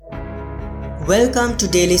Welcome to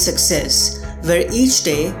Daily Success, where each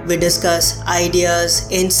day we discuss ideas,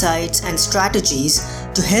 insights, and strategies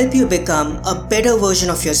to help you become a better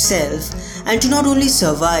version of yourself and to not only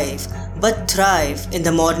survive but thrive in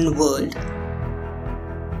the modern world.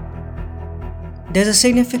 There's a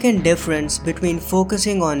significant difference between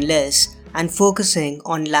focusing on less and focusing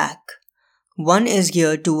on lack. One is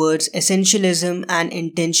geared towards essentialism and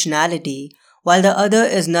intentionality, while the other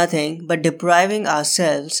is nothing but depriving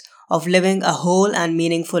ourselves of living a whole and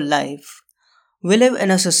meaningful life. We live in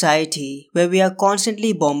a society where we are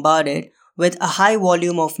constantly bombarded with a high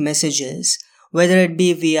volume of messages, whether it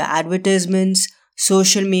be via advertisements,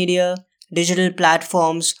 social media, digital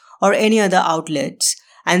platforms, or any other outlets,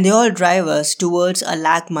 and they all drive us towards a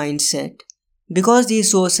lack mindset. Because these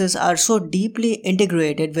sources are so deeply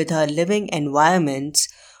integrated with our living environments,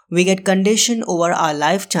 we get conditioned over our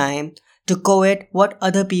lifetime to covet what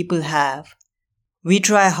other people have. We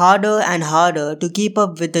try harder and harder to keep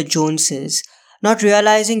up with the Joneses, not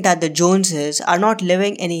realizing that the Joneses are not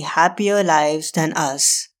living any happier lives than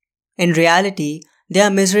us. In reality, they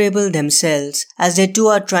are miserable themselves as they too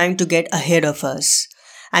are trying to get ahead of us.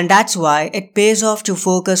 And that's why it pays off to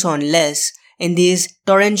focus on less in these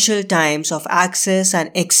torrential times of access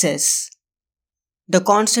and excess. The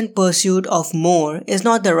constant pursuit of more is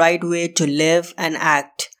not the right way to live and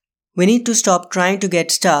act. We need to stop trying to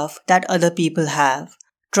get stuff that other people have.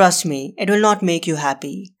 Trust me, it will not make you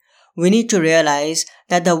happy. We need to realize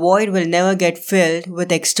that the void will never get filled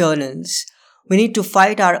with externals. We need to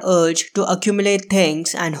fight our urge to accumulate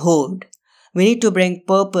things and hoard. We need to bring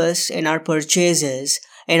purpose in our purchases,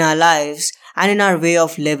 in our lives, and in our way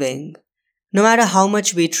of living. No matter how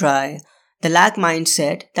much we try, the lack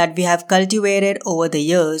mindset that we have cultivated over the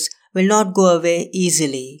years will not go away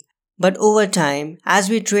easily. But over time, as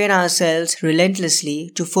we train ourselves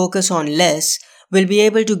relentlessly to focus on less, we'll be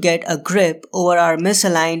able to get a grip over our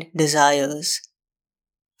misaligned desires.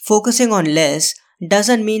 Focusing on less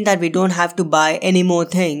doesn't mean that we don't have to buy any more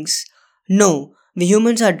things. No, we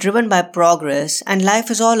humans are driven by progress and life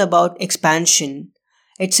is all about expansion.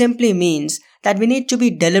 It simply means that we need to be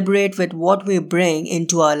deliberate with what we bring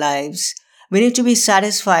into our lives. We need to be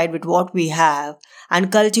satisfied with what we have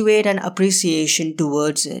and cultivate an appreciation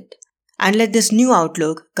towards it. And let this new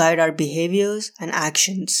outlook guide our behaviors and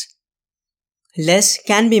actions. Less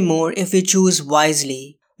can be more if we choose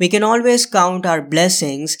wisely. We can always count our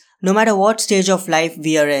blessings no matter what stage of life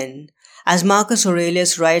we are in. As Marcus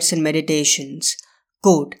Aurelius writes in Meditations,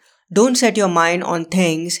 quote, "Don't set your mind on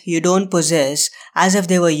things you don't possess as if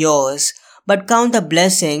they were yours, but count the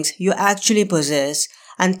blessings you actually possess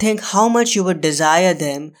and think how much you would desire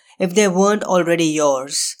them if they weren't already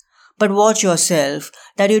yours. But watch yourself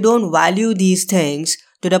that you don't value these things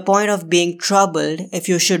to the point of being troubled if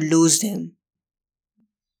you should lose them."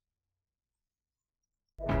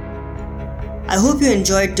 I hope you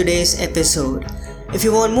enjoyed today's episode. If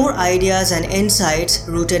you want more ideas and insights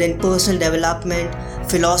rooted in personal development,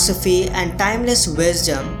 philosophy, and timeless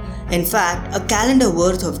wisdom, in fact, a calendar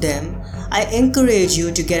worth of them, I encourage you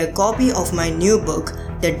to get a copy of my new book,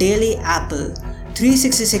 The Daily Apple,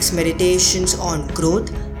 366 Meditations on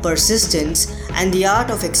Growth, Persistence, and the Art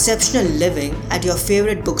of Exceptional Living at your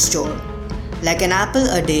favorite bookstore. Like an apple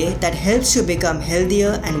a day that helps you become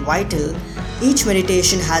healthier and vital, each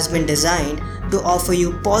meditation has been designed to offer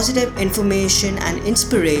you positive information and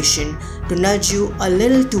inspiration to nudge you a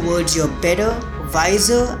little towards your better,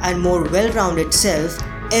 wiser, and more well-rounded self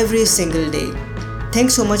every single day.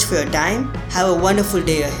 Thanks so much for your time. Have a wonderful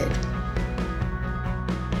day ahead.